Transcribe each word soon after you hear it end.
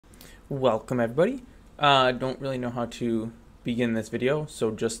Welcome everybody. Don't really know how to begin this video, so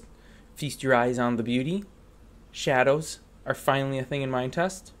just feast your eyes on the beauty. Shadows are finally a thing in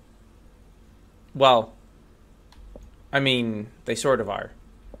Minetest. Well, I mean, they sort of are.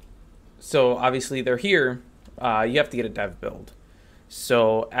 So obviously they're here. You have to get a dev build.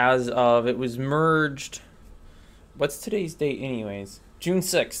 So as of, it was merged, what's today's date anyways? June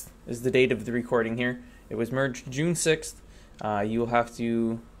 6th is the date of the recording here. It was merged June 6th. You will have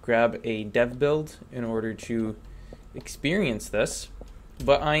to grab a dev build in order to experience this.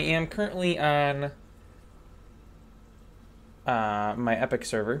 But I am currently on my Epic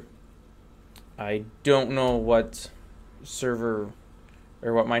server. I don't know what server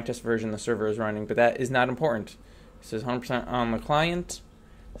or what Minetest version the server is running, but that is not important. This is 100% on the client,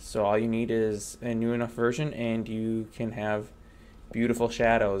 so all you need is a new enough version and you can have beautiful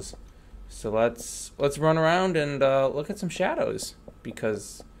shadows. So let's run around and look at some shadows,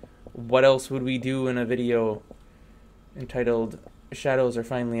 because what else would we do in a video entitled Shadows Are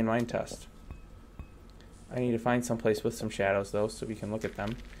Finally in Minetest? I need to find someplace with some shadows though so we can look at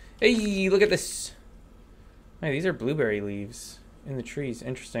them. Hey, look at this! Hey, these are blueberry leaves in the trees.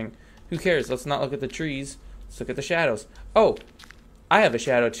 Interesting. Who cares? Let's not look at the trees. Let's look at the shadows. Oh! I have a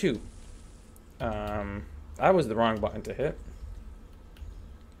shadow too. I was the wrong button to hit.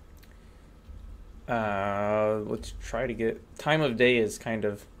 Let's try to get... Time of day is kind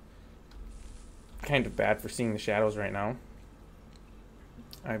of bad for seeing the shadows right now.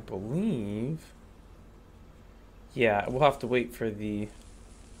 I believe... Yeah, we'll have to wait for the...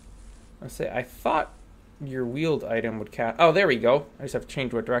 Let's say, I thought your wheeled item would cast... Oh, there we go. I just have to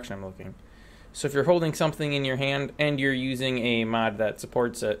change what direction I'm looking. So if you're holding something in your hand and you're using a mod that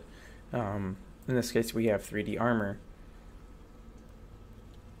supports it, in this case we have 3D armor.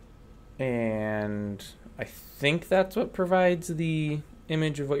 And I think that's what provides the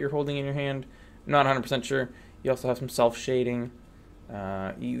image of what you're holding in your hand. I'm not 100% sure. You also have some self-shading.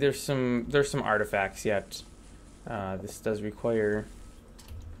 There's some artifacts yet. This does require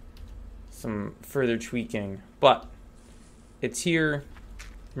some further tweaking, but it's here.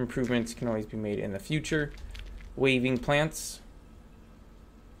 Improvements can always be made in the future. Waving plants.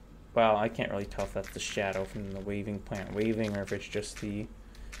 Well, I can't really tell if that's the shadow from the waving plant waving or if it's just the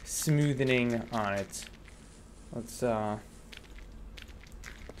smoothing on it. Let's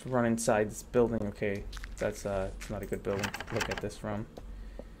run inside this building. Okay, that's it's not a good building to look at this from.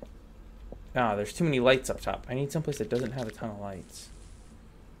 Ah, there's too many lights up top. I need someplace that doesn't have a ton of lights.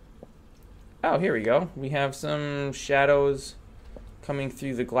 Oh, here we go. We have some shadows coming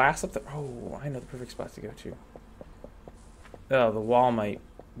through the glass up there. Oh, I know the perfect spot to go to. Oh, the wall might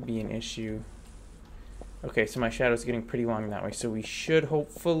be an issue. Okay, so my shadow's getting pretty long that way, so we should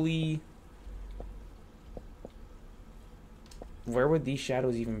hopefully... Where would these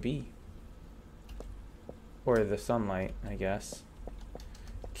shadows even be? Or the sunlight, I guess.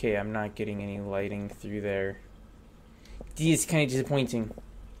 Okay, I'm not getting any lighting through there. This is kind of disappointing.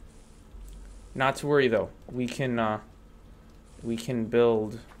 Not to worry though. We can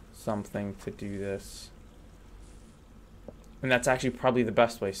build something to do this. And that's actually probably the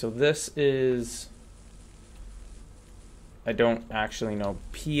best way. So this is... I don't actually know.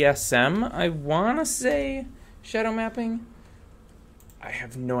 PSM, I want to say shadow mapping. I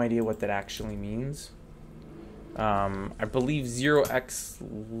have no idea what that actually means. I believe 0x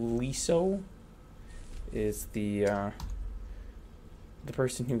Liso is the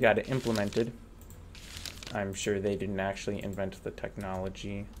person who got it implemented. I'm sure they didn't actually invent the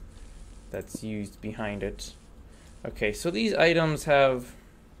technology that's used behind it. Okay, so these items have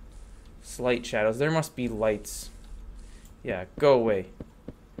slight shadows. There must be lights. Yeah, go away.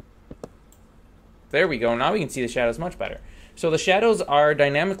 There we go. Now we can see the shadows much better. So the shadows are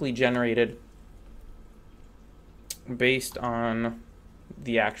dynamically generated based on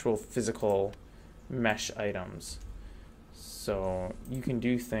the actual physical mesh items. So you can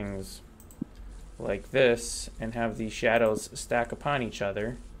do things like this and have these shadows stack upon each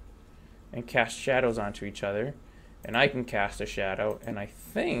other and cast shadows onto each other. And I can cast a shadow, and I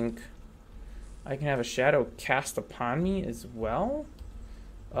think I can have a shadow cast upon me as well.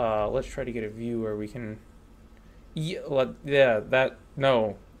 Let's try to get a view where we can... Yeah, that...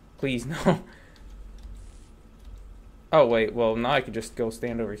 No. Please, no. Oh, wait. Well, now I could just go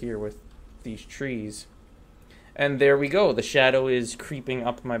stand over here with these trees. And there we go. The shadow is creeping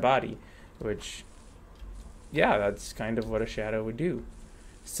up my body, which... Yeah, that's kind of what a shadow would do.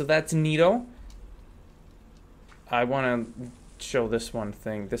 So that's neato. I want to show this one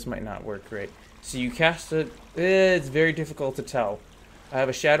thing. This might not work great. So you cast it. It's very difficult to tell. I have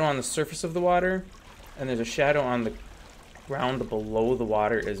a shadow on the surface of the water, and there's a shadow on the ground below the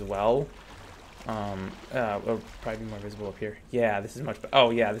water as well. It'll probably be more visible up here. Yeah, this is much better.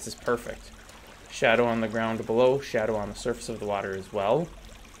 Oh yeah, this is perfect. Shadow on the ground below, shadow on the surface of the water as well.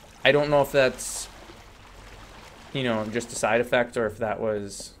 I don't know if that's, you know, just a side effect or if that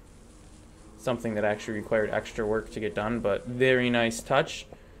was something that actually required extra work to get done, but very nice touch.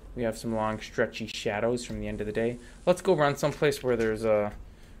 We have some long stretchy shadows from the end of the day. Let's go run someplace where there's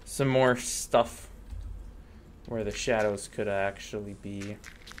some more stuff where the shadows could actually be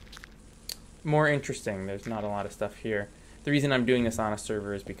more interesting. There's not a lot of stuff here. The reason I'm doing this on a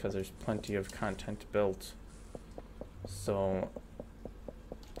server is because there's plenty of content built, so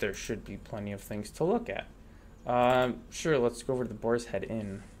there should be plenty of things to look at. Sure, let's go over to the Boar's Head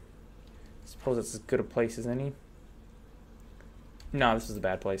Inn. Suppose it's as good a place as any. No, this is a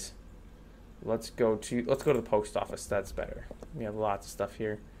bad place. Let's go to the post office. That's better. We have lots of stuff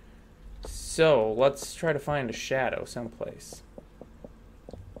here. So let's try to find a shadow someplace.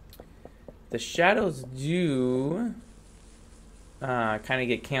 The shadows do kind of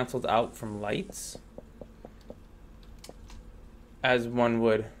get canceled out from lights, as one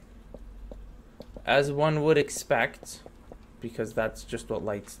would expect, because that's just what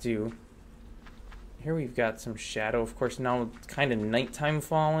lights do. Here we've got some shadow. Of course, now it's kind of nighttime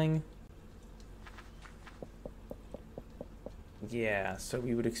falling. Yeah, so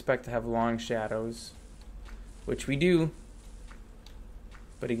we would expect to have long shadows, which we do.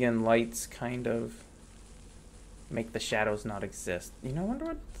 But again, lights kind of make the shadows not exist. You know, I wonder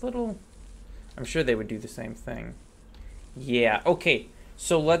what little... I'm sure they would do the same thing. Yeah, okay.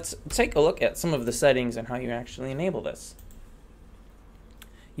 So let's take a look at some of the settings and how you actually enable this.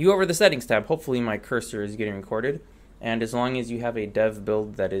 You go over the settings tab. Hopefully my cursor is getting recorded. And as long as you have a dev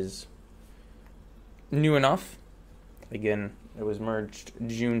build that is new enough, again, it was merged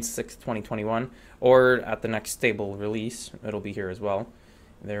June 6th, 2021, or at the next stable release, it'll be here as well.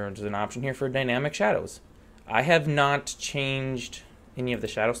 There's an option here for dynamic shadows. I have not changed any of the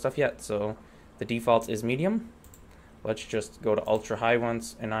shadow stuff yet, so the default is medium. Let's just go to ultra high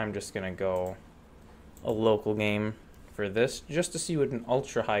once, and I'm just gonna go a local game for this, just to see what an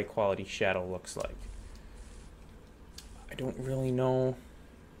ultra high quality shadow looks like. I don't really know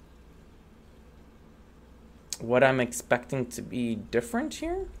what I'm expecting to be different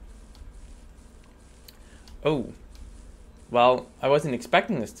here. Oh, well, I wasn't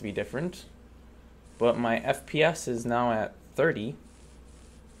expecting this to be different, but my FPS is now at 30.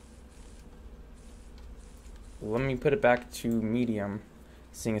 Let me put it back to medium,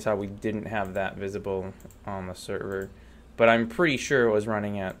 seeing as how we didn't have that visible on the server. But I'm pretty sure it was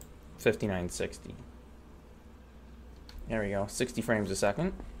running at 5960. There we go, 60 frames a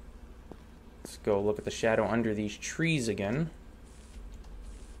second. Let's go look at the shadow under these trees again.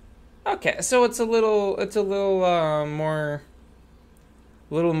 Okay, so it's a little more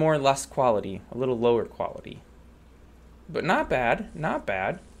less quality, a little lower quality. But not bad, not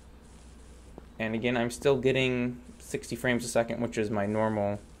bad. And again, I'm still getting 60 frames a second, which is my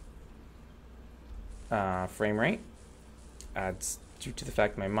normal frame rate. It's due to the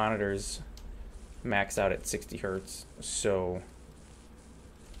fact my monitors max out at 60 hertz, so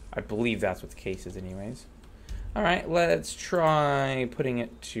I believe that's what the case is anyways. Alright, let's try putting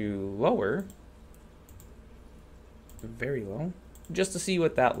it to lower. Very low. Just to see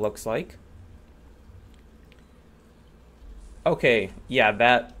what that looks like. Okay, yeah,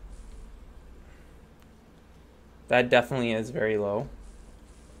 that definitely is very low.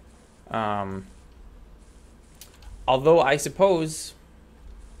 Although I suppose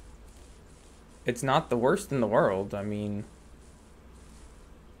it's not the worst in the world. I mean,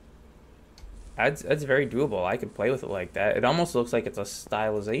 that's very doable. I could play with it like that. It almost looks like it's a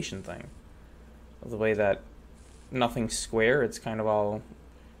stylization thing. The way that nothing's square, it's kind of all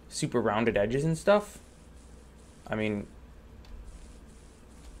super rounded edges and stuff. I mean,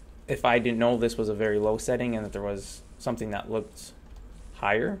 if I didn't know this was a very low setting and that there was something that looked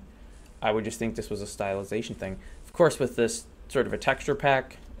higher, I would just think this was a stylization thing. Of course, with this sort of a texture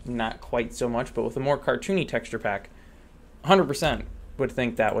pack, not quite so much, but with a more cartoony texture pack, 100% would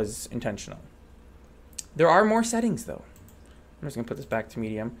think that was intentional. There are more settings, though. I'm just going to put this back to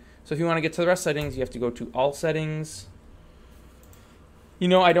medium. So if you want to get to the rest of settings, you have to go to all settings. You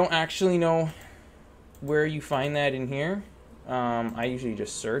know, I don't actually know where you find that in here. I usually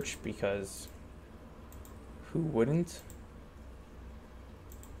just search because who wouldn't?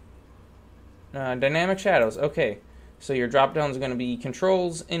 Dynamic shadows. Okay, so your drop down is going to be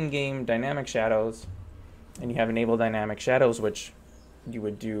controls, in-game, dynamic shadows, and you have enable dynamic shadows, which you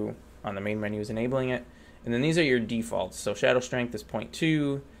would do on the main menu is enabling it. And then these are your defaults. So shadow strength is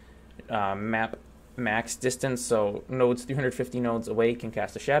 0.2, map max distance, so nodes 350 nodes away can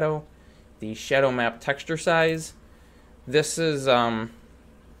cast a shadow. The shadow map texture size. This is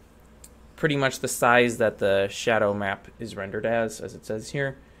pretty much the size that the shadow map is rendered as it says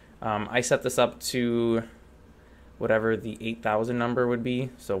here. I set this up to whatever the 8,000 number would be,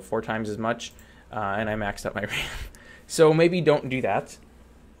 so 4 times as much, and I maxed out my RAM. So maybe don't do that.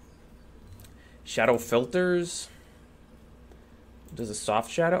 Shadow filters. Does a soft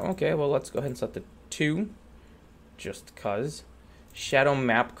shadow? Okay, well, let's go ahead and set the 2, just cuz. Shadow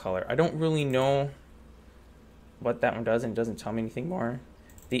map color. I don't really know what that one does, and it doesn't tell me anything more.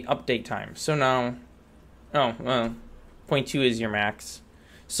 The update time. So now, 0.2 is your max.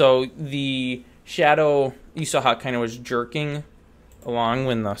 So the shadow, you saw how it kind of was jerking along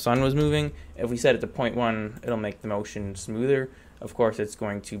when the sun was moving. If we set it to 0.1, it'll make the motion smoother. Of course, it's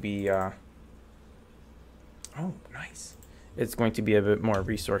going to be, oh, nice. It's going to be a bit more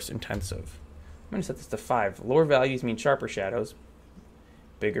resource intensive. I'm going to set this to 5. Lower values mean sharper shadows.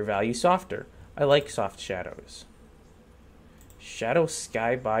 Bigger value, softer. I like soft shadows. Shadow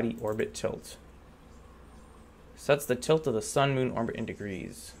sky body orbit tilt. Sets the tilt of the sun moon orbit in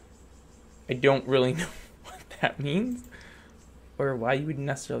degrees. I don't really know what that means or why you would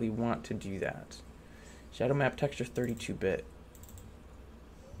necessarily want to do that. Shadow map texture 32-bit.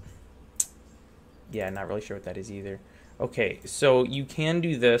 Yeah, not really sure what that is either. Okay, so you can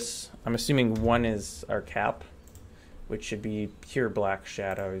do this. I'm assuming 1 is our cap, which should be pure black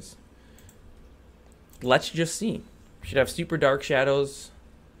shadows. Let's just see. Should have super dark shadows.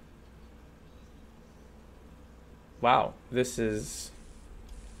 Wow, this is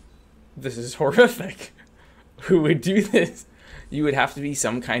horrific. Who would do this? You would have to be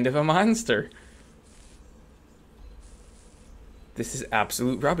some kind of a monster. This is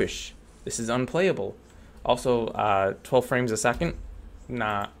absolute rubbish. This is unplayable. Also, 12 frames a second,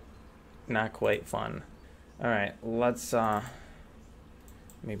 not quite fun. All right, let's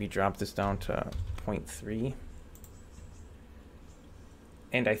maybe drop this down to 0.3.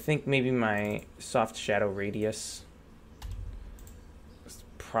 And I think maybe my soft shadow radius is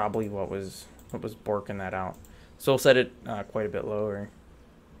probably what was borking that out. So we'll set it quite a bit lower.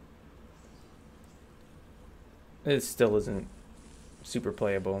 It still isn't super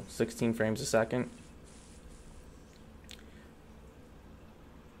playable. 16 frames a second.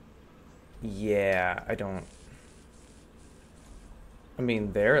 Yeah, I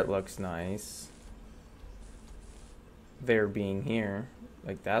mean, there it looks nice. There being here,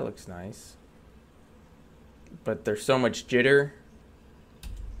 like that looks nice. But there's so much jitter,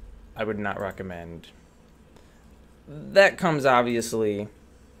 I would not recommend. That comes obviously,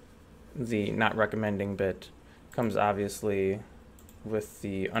 the not recommending bit comes obviously with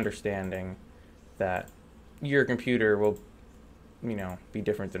the understanding that your computer will, be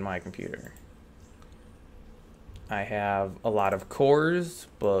different than my computer. I have a lot of cores,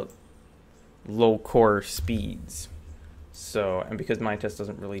 but low core speeds. So, and because Minetest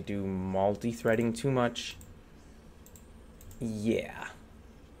doesn't really do multi-threading too much, yeah,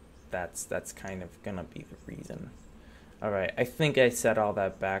 that's kind of gonna be the reason. All right, I think I set all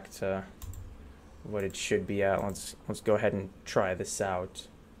that back to what it should be at. Let's go ahead and try this out.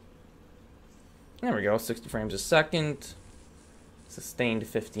 There we go, 60 frames a second. Sustained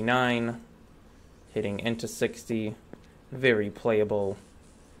 59, hitting into 60, very playable,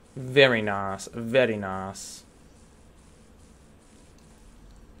 very nice, very nice.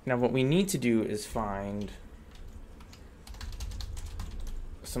 Now what we need to do is find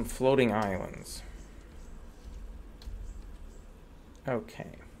some floating islands.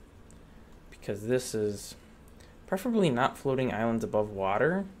 Okay, because this is preferably not floating islands above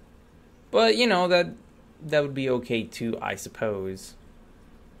water, but that would be okay too, I suppose.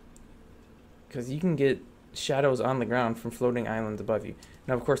 Because you can get shadows on the ground from floating islands above you.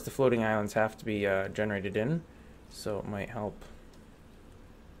 Now, of course, the floating islands have to be generated in, so it might help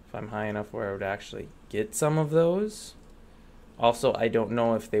if I'm high enough where I would actually get some of those. Also, I don't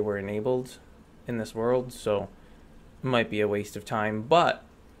know if they were enabled in this world, so it might be a waste of time, but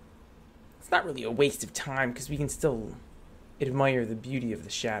it's not really a waste of time because we can still admire the beauty of the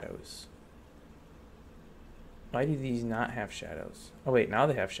shadows. Why do these not have shadows? Oh wait, now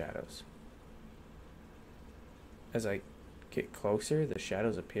they have shadows. As I get closer, the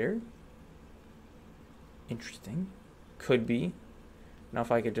shadows appear. Interesting. Could be. Now if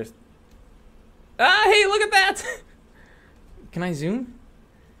I could just... Ah, hey, look at that! Can I zoom?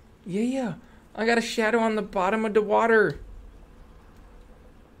 Yeah. I got a shadow on the bottom of the water.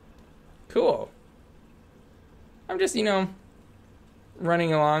 Cool. I'm just,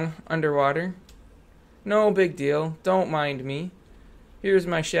 running along underwater. No big deal. Don't mind me. Here's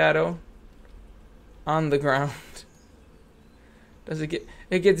my shadow. on the ground. Does it get...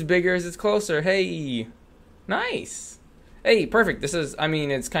 It gets bigger as it's closer. Hey. Nice. Hey, perfect. This is... I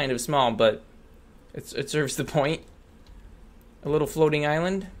mean, it's kind of small, but it serves the point. A little floating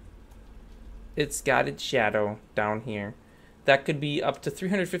island. It's got its shadow down here. That could be up to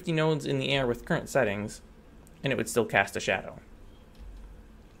 350 nodes in the air with current settings, and it would still cast a shadow.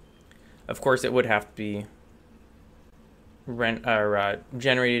 Of course, it would have to be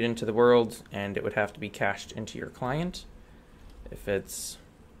generated into the world, and it would have to be cached into your client. If it's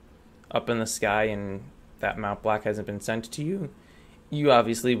up in the sky and that Mount Black hasn't been sent to you, you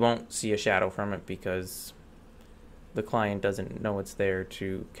obviously won't see a shadow from it because the client doesn't know it's there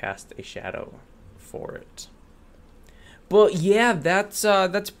to cast a shadow for it. But yeah, that's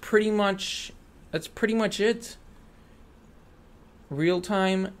pretty much it.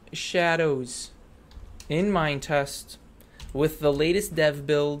 Real-time shadows in Minetest with the latest dev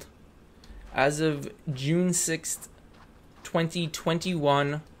build as of June 6th,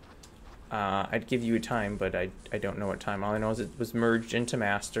 2021. I'd give you a time, but I don't know what time. All I know is it was merged into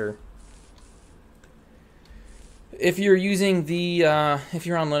master. If you're using the if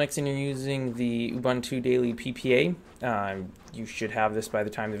you're on Linux and you're using the Ubuntu Daily PPA, you should have this by the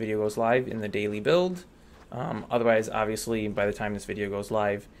time the video goes live in the daily build. Otherwise, obviously, by the time this video goes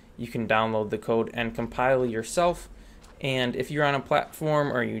live, you can download the code and compile yourself. And if you're on a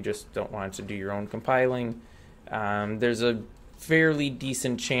platform or you just don't want to do your own compiling, there's a fairly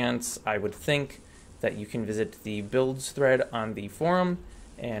decent chance, I would think, that you can visit the builds thread on the forum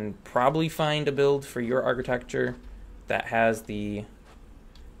and probably find a build for your architecture that has the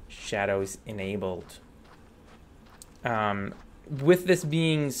shadows enabled. With this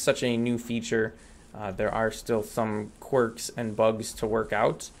being such a new feature, there are still some quirks and bugs to work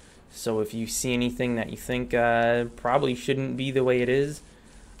out. So if you see anything that you think probably shouldn't be the way it is,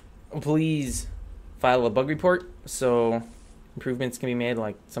 please file a bug report so improvements can be made,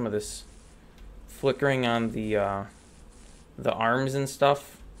 like some of this flickering on the arms and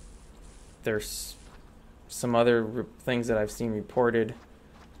stuff. There's some other things that I've seen reported.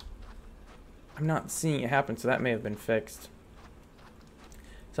 I'm not seeing it happen, so that may have been fixed.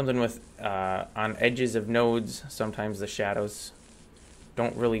 Something with on edges of nodes, sometimes the shadows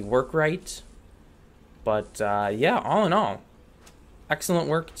don't really work right. But yeah, all in all, excellent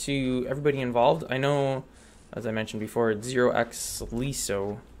work to everybody involved. I know, as I mentioned before, it's 0x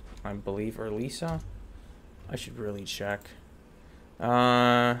Liso, I believe, or Lisa. I should really check.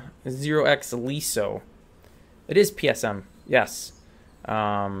 0x Liso. It is PSM, yes.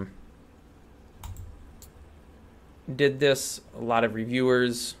 Did this, a lot of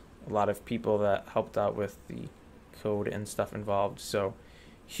reviewers, a lot of people that helped out with the code and stuff involved. So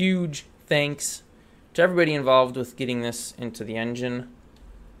huge thanks to everybody involved with getting this into the engine.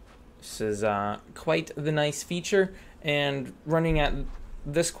 This is quite the nice feature, and running at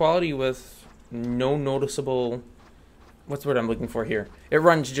this quality with no noticeable, what's the word I'm looking for here? It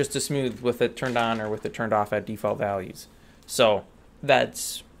runs just as smooth with it turned on or with it turned off at default values. So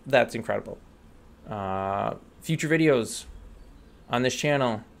that's incredible. Future videos on this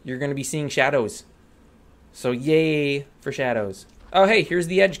channel, you're going to be seeing shadows. So yay for shadows. Oh, hey, here's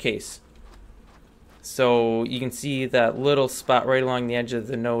the edge case. So you can see that little spot right along the edge of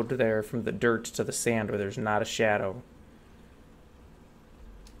the node there from the dirt to the sand where there's not a shadow.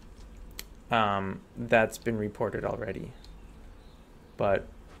 That's been reported already, but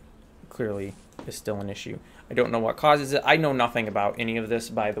clearly is still an issue. I don't know what causes it. I know nothing about any of this,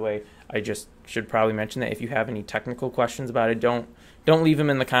 by the way. I just should probably mention that if you have any technical questions about it, don't leave them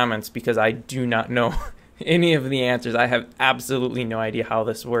in the comments, because I do not know any of the answers. I have absolutely no idea how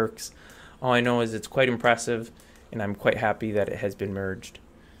this works. All I know is it's quite impressive, and I'm quite happy that it has been merged.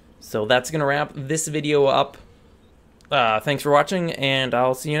 So that's going to wrap this video up. Thanks for watching, and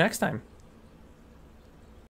I'll see you next time.